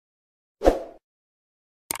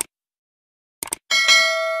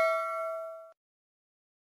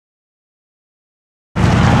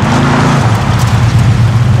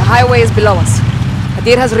highway is below us.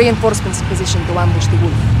 Hadir has reinforcements in position to ambush the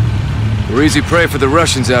wolf. We're easy prey for the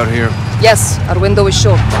Russians out here. Yes, our window is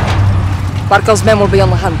short. Barkov's men will be on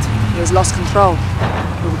the hunt. He has lost control.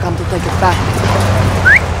 We will come to take it back.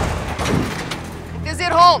 Is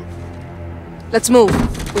it home? Let's move.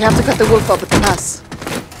 We have to cut the wolf up at the pass.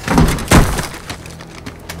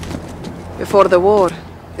 Before the war,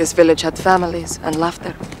 this village had families and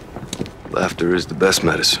laughter. Laughter is the best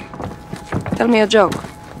medicine. Tell me a joke.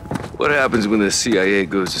 What happens when the CIA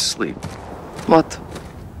goes to sleep? What?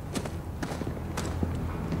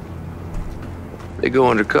 They go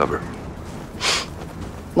undercover.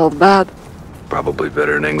 Not bad. Probably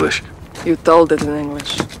better in English. You told it in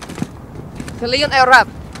English. Kalian Arab.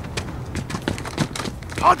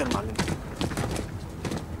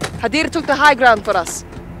 Hadir took the high ground for us.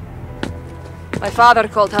 My father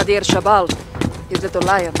called Hadir Shabal, his little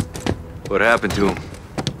lion. What happened to him?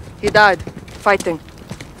 He died, fighting.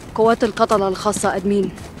 قوات القتلة الخاصة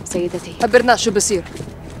أدمين سيدتي. خبرنا شو بصير.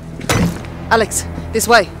 Alex, this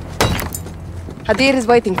way. Hadir is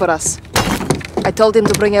waiting for us. I told him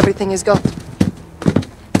to bring everything he's got.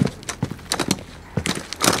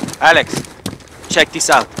 Alex, check this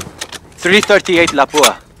out. 338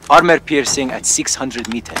 Lapua, armor piercing at 600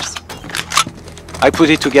 meters. I put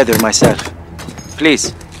it together myself.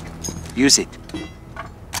 Please, use it.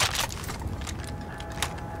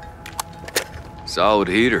 Solid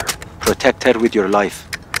heater. Protect her with your life.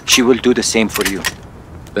 She will do the same for you.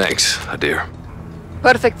 Thanks, Hadir.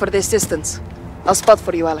 Perfect for this distance. I'll spot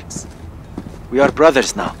for you, Alex. We are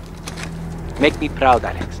brothers now. Make me proud,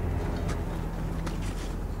 Alex.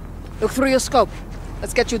 Look through your scope.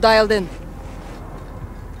 Let's get you dialed in.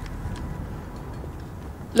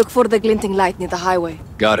 Look for the glinting light near the highway.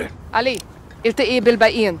 Got it. Ali, التقي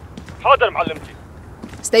بالباقيين. حاضر معلمتي.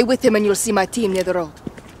 Stay with him and you'll see my team near the road.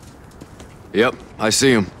 Yep, I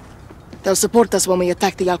see him. They'll support us when we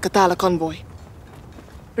attack the Al-Qatala convoy.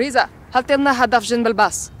 Riza, حط لنا هدف جنب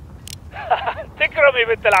الباص. تكرمي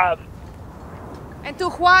بنت العم. انتو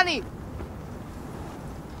اخواني.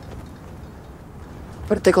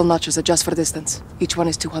 Vertical notches adjust for distance. Each one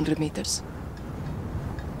is 200 meters.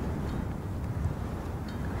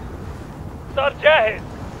 صار جاهز.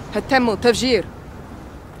 هتموا تفجير.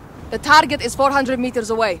 The target is 400 meters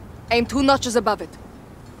away. Aim 2 notches above it.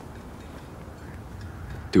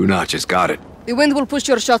 2 notches, got it. The wind will push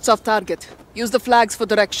your shots off target. Use the flags for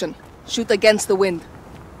direction. Shoot against the wind.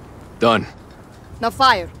 Done. Now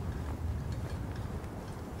fire.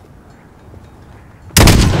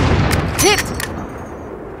 Hit!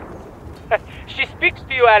 She speaks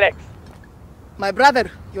to you, Alex. My brother,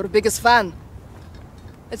 your biggest fan.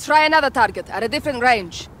 Let's try another target at a different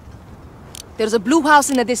range. There's a blue house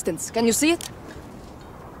in the distance. Can you see it?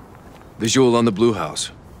 Visual on the blue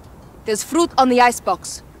house. There's fruit on the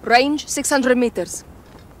icebox. Range 600 meters.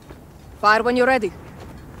 Fire when you're ready.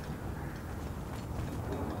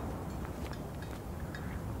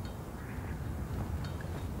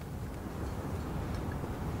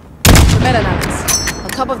 The melon, Alex. On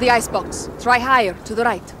top of the icebox. Try higher, to the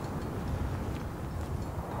right.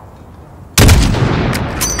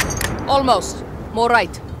 Almost. More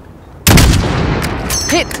right.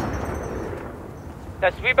 Hit!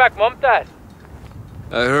 تسويبك ممتاز.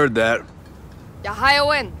 I heard that. Yahaya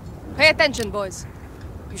win. Pay attention, boys.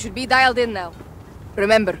 You should be dialed in now.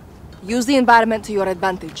 Remember, use the environment to your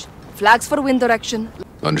advantage. Flags for wind direction.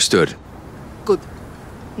 Understood. Good.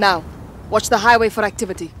 Now, watch the highway for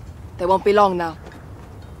activity. They won't be long now.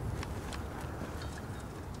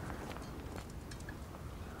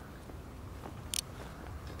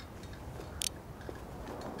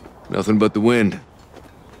 Nothing but the wind.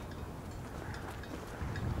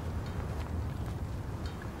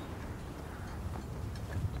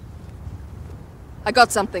 I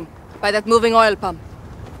got something. By that moving oil pump.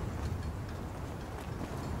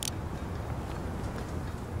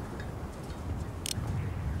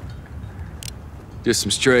 Just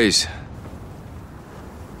some strays.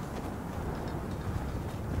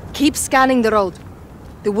 Keep scanning the road.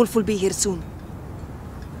 The wolf will be here soon.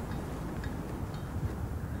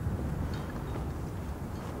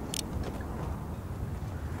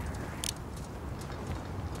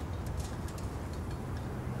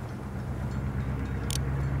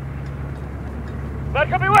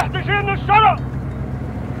 مركبي وحدة جاي من الشرق.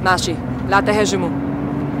 ماشي. لا تهاجموا.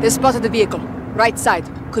 They spotted the vehicle. Right side.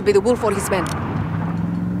 Could be the wolf or his men.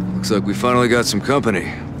 Looks like we finally got some company.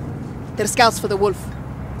 They're scouts for the wolf.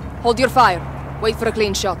 Hold your fire. Wait for a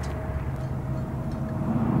clean shot.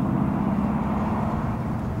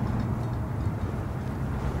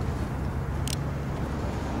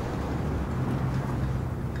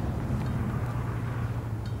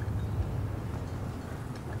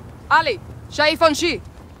 علي شايفون شي؟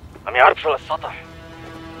 عم يعرف شو السطح.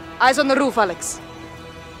 Eyes on the roof, Alex.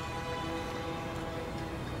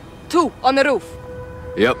 2 on the roof.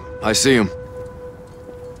 Yep, I see him.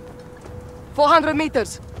 400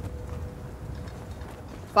 meters.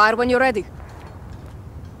 Fire when you're ready.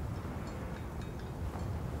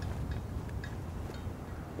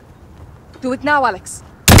 Do it now, Alex.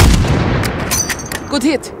 Good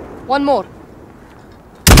hit. One more.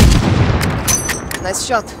 Nice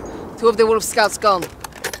shot. 2 of the wolf scouts gone.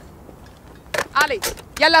 Ali,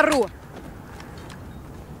 yalla الروح.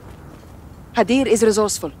 Hadir is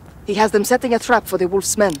resourceful. He has them setting a trap for the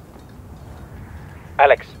wolf's men.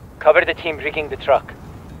 Alex, cover the team rigging the truck.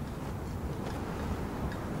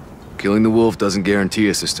 Killing the wolf doesn't guarantee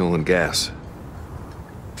us a stolen gas.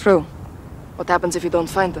 True. What happens if you don't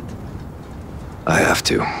find it? I have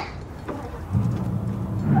to.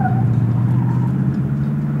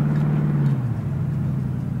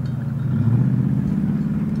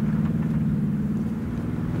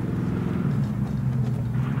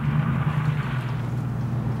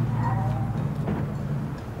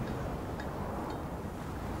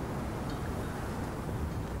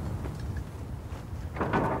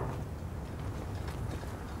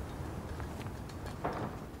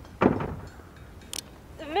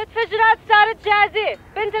 المتفجرات صارت جاهزة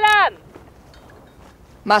بنت العم.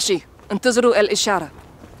 ماشي. انتظروا الإشارة.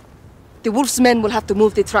 The wolf's men will have to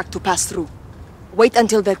move the truck to pass through. Wait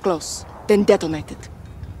until they're close, then detonate it.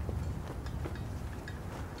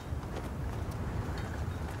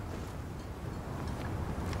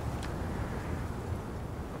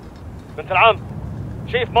 بنت العم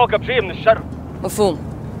شايف موكب جاي من الشرق. مفهوم.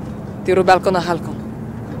 ديروا بالكم أهلكم.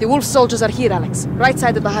 The wolf soldiers are here, Alex. Right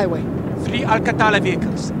side of the highway. 3 Alcatala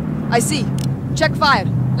vehicles. I see. Check fire.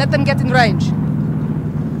 Let them get in range.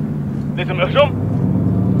 لازم نهجم؟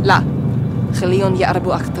 لا. خليهم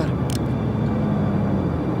يقربوا أكتر.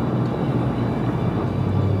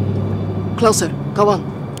 Closer. Go on.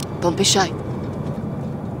 Don't be shy.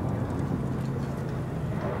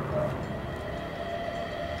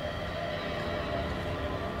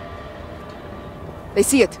 They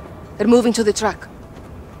see it. They're moving to the truck.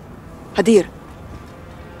 Hadir,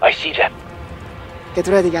 I see them. get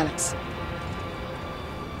ready, Alex.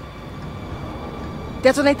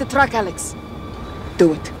 Detonate the truck, Alex.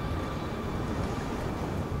 Do it.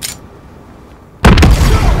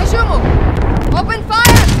 Hashumu! Open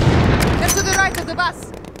fire! They're to the right of the bus.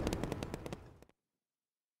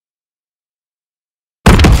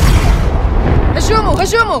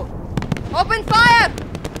 Hashumu! Open fire!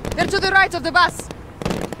 They're to the right of the bus.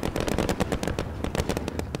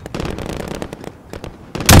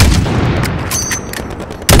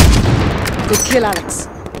 Good kill, Alex.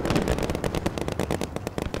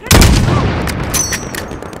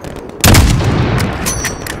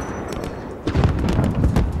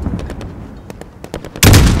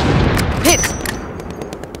 Hit!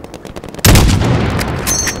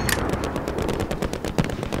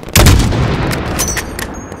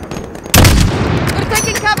 They're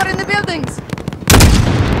taking cover in the buildings.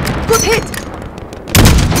 Good hit!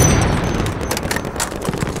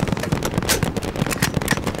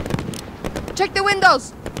 Check the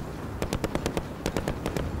windows!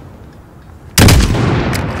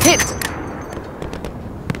 Hit!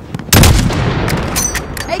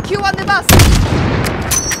 AQ on the bus!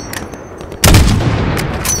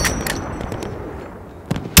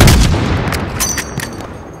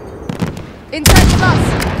 Inside the bus!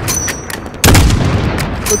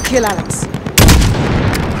 Good kill, Alex.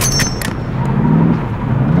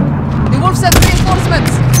 The wolf sent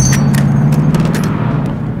reinforcements!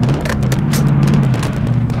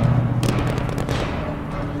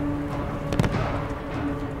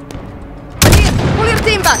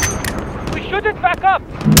 Team back! We shouldn't back up!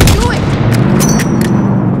 Do it!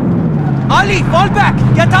 Ali, fall back!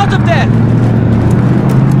 Get out of there!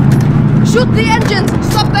 Shoot the engines!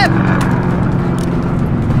 Stop them!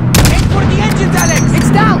 Aim for the engines, Alex!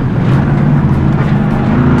 It's down!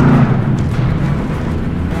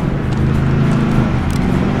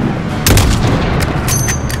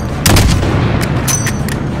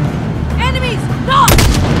 Enemies! No!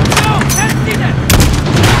 No! Can't see them!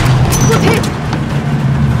 Good hit!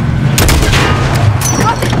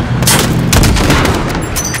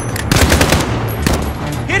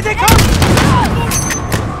 Here they come!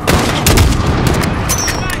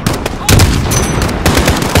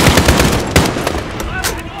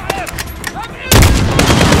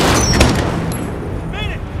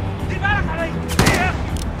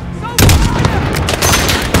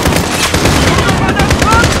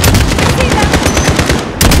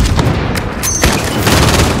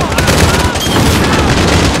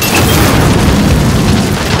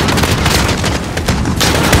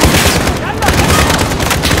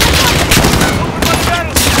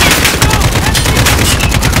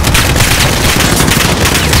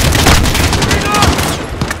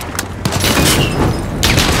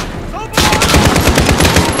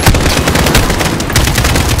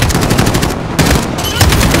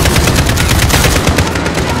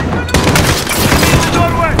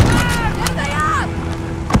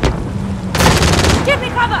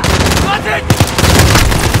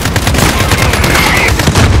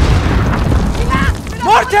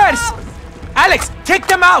 Take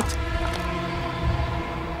them out!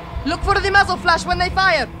 Look for the muzzle flash when they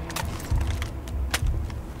fire!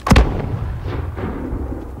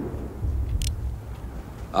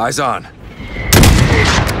 Eyes on.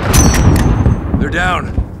 They're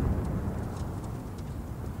down.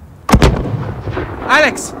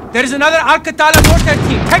 Alex, there is another Al-Qatala mortar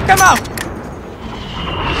team. Take them out!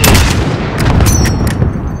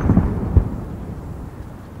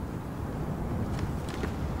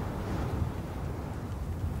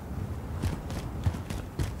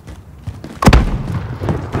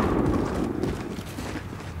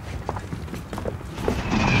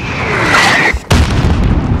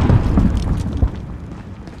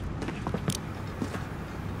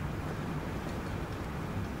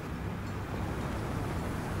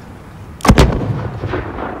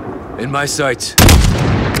 In my sights.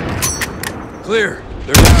 Clear.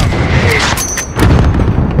 They're down.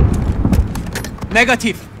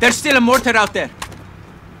 Negative. There's still a mortar out there.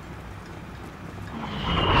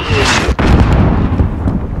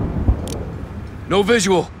 No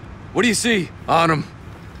visual. What do you see? On them.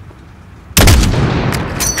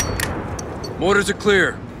 Mortars are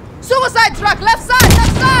clear. Suicide truck! Left side!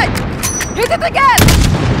 Left side! Hit it again!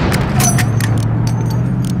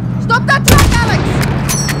 Stop that truck, Alex!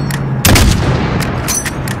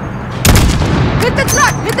 Hit the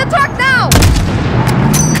truck! Hit the truck now!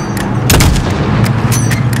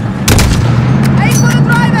 Aim for the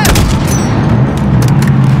driver!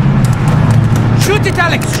 Shoot it,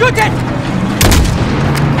 Alex! Shoot it!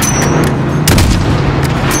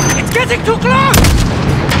 It's getting too close!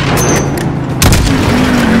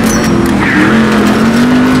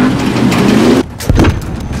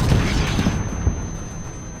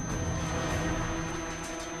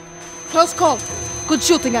 Close call. Good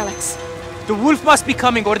shooting, Alex. The wolf must be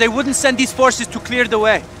coming, or they wouldn't send these forces to clear the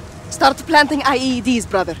way. Start planting IEDs,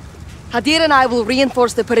 brother. Hadir and I will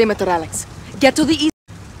reinforce the perimeter, Alex. Get to the east.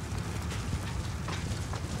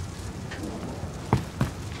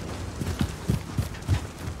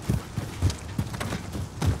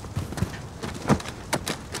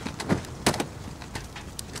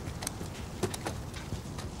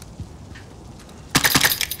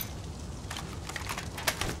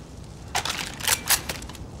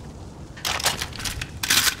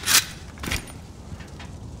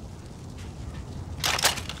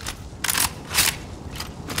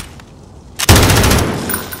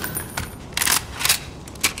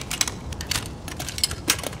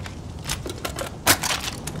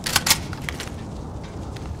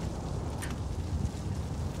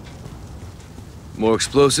 More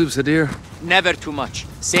explosives, Hadir? Never too much.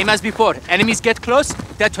 Same as before. Enemies get close,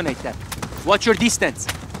 detonate them. Watch your distance.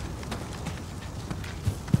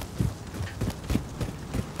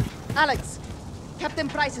 Alex, Captain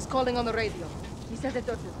Price is calling on the radio. He said it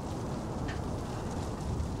urgent.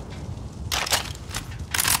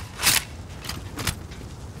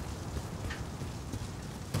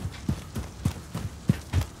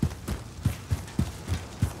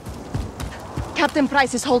 Captain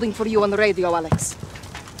Price is holding for you on the radio, Alex.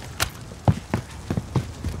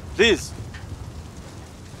 Please.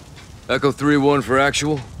 Echo 3-1 for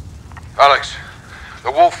actual. Alex,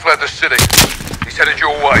 the wolf fled the city. He's headed your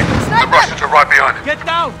way. The Russians are right behind him. Get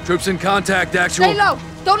down! Troops in contact, actual. Stay low!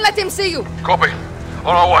 Don't let him see you! Copy.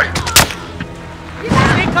 On our way.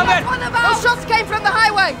 Take cover! Those shots came from the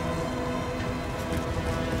highway!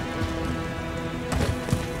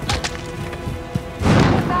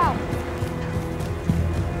 Now!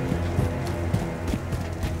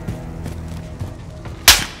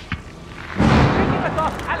 Taking us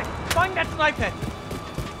off! Alex, find that sniper!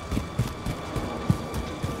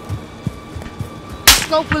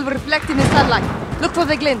 Scope will reflect in the sunlight. Look for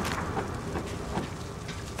the glint.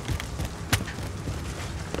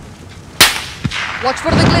 Watch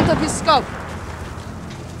for the glint of his scope.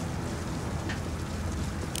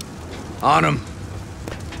 On him.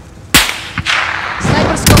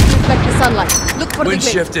 Sniper scope reflect the sunlight. Look for Wind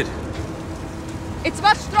the glint. shifted. It's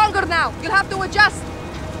much stronger now. You'll have to adjust.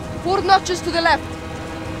 4 notches to the left.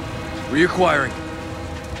 Reacquiring.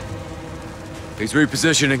 He's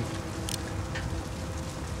repositioning.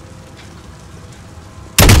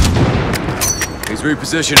 He's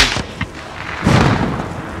repositioning.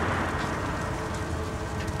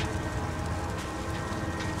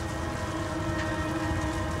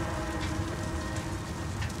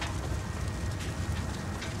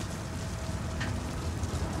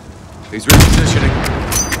 He's repositioning.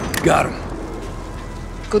 Got him.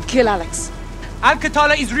 Good kill, Alex.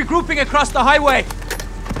 Al-Qatala is regrouping across the highway.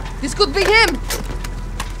 This could be him!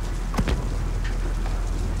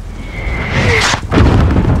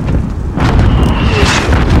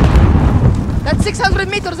 That's 6 600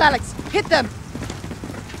 meters, Alex. Hit them.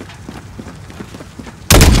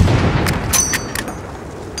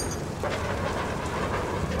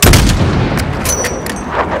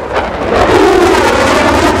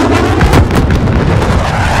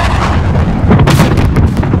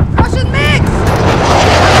 Russian mix!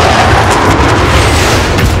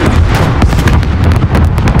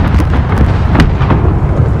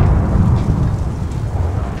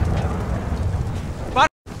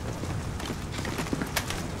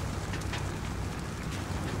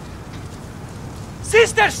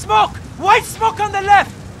 Sister, smoke! White smoke on the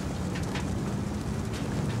left!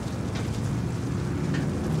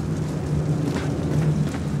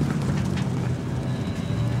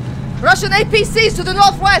 Russian APCs to the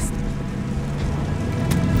northwest!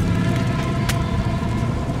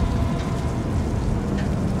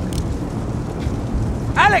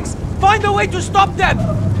 Alex, find a way to stop them!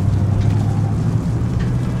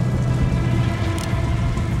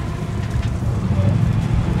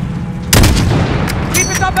 Keep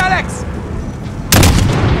it up, Alex!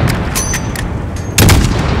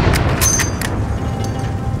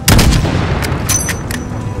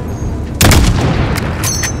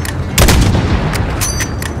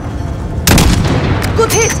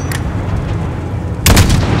 Good hit!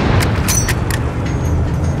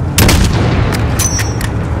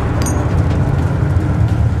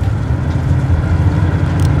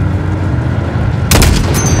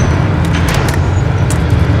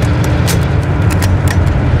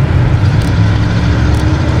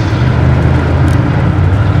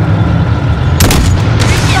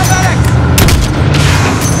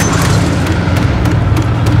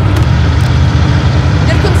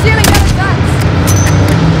 They're concealing their advance!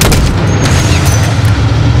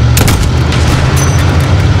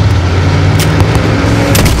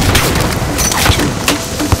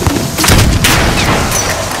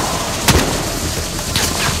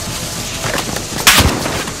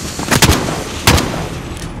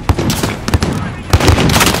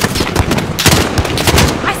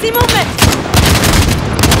 I see movement!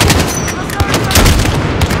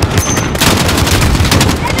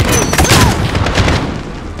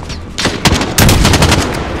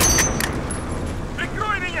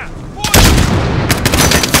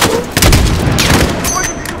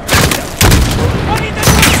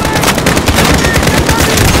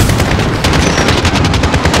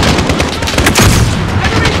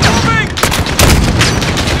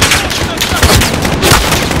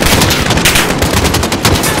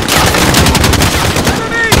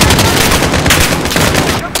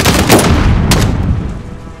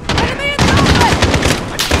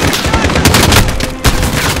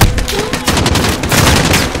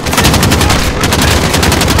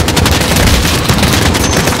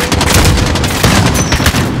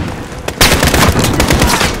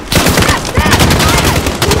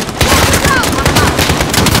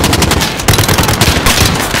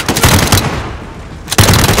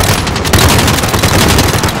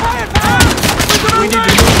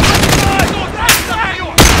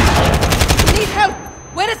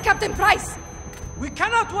 Price! We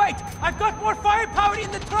cannot wait! I've got more firepower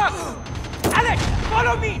in the truck! Alex,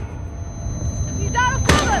 follow me! He's out of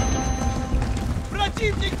cover!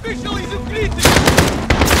 Противник visually depleted!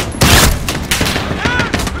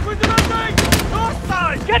 North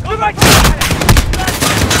side! Get to my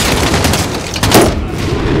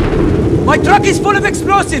My truck is full of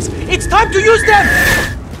explosives! It's time to use them!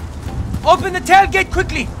 Open the tailgate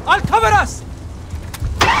quickly! I'll cover us!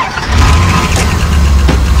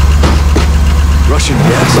 Russian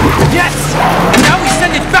gas. Yes! Now we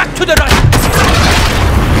send it back to the Russians!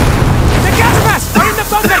 The gas masks are in the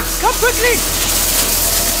bunker! Come quickly!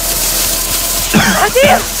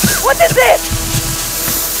 Adil! What is this?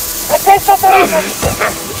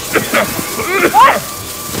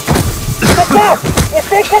 What? If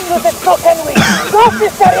they can use it, so can we! Go,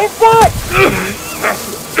 sister, inside!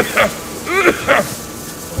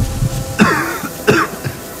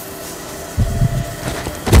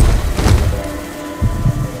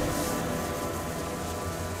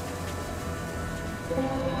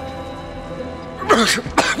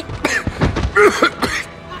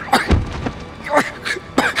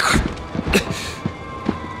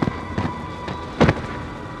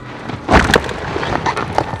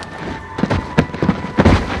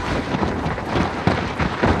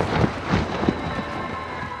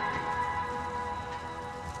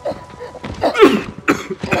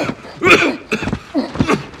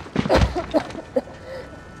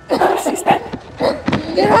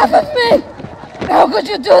 Get off of me! How could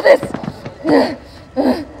you do this?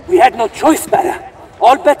 We had no choice, Mara.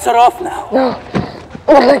 All bets are off now. No,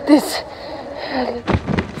 not like this.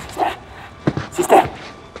 Sister,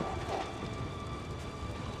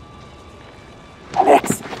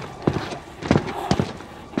 Alex.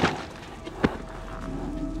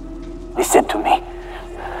 Listen to me.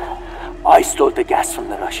 I stole the gas from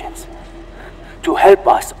the Russians. To help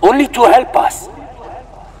us, only to help us.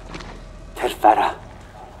 Tell Farah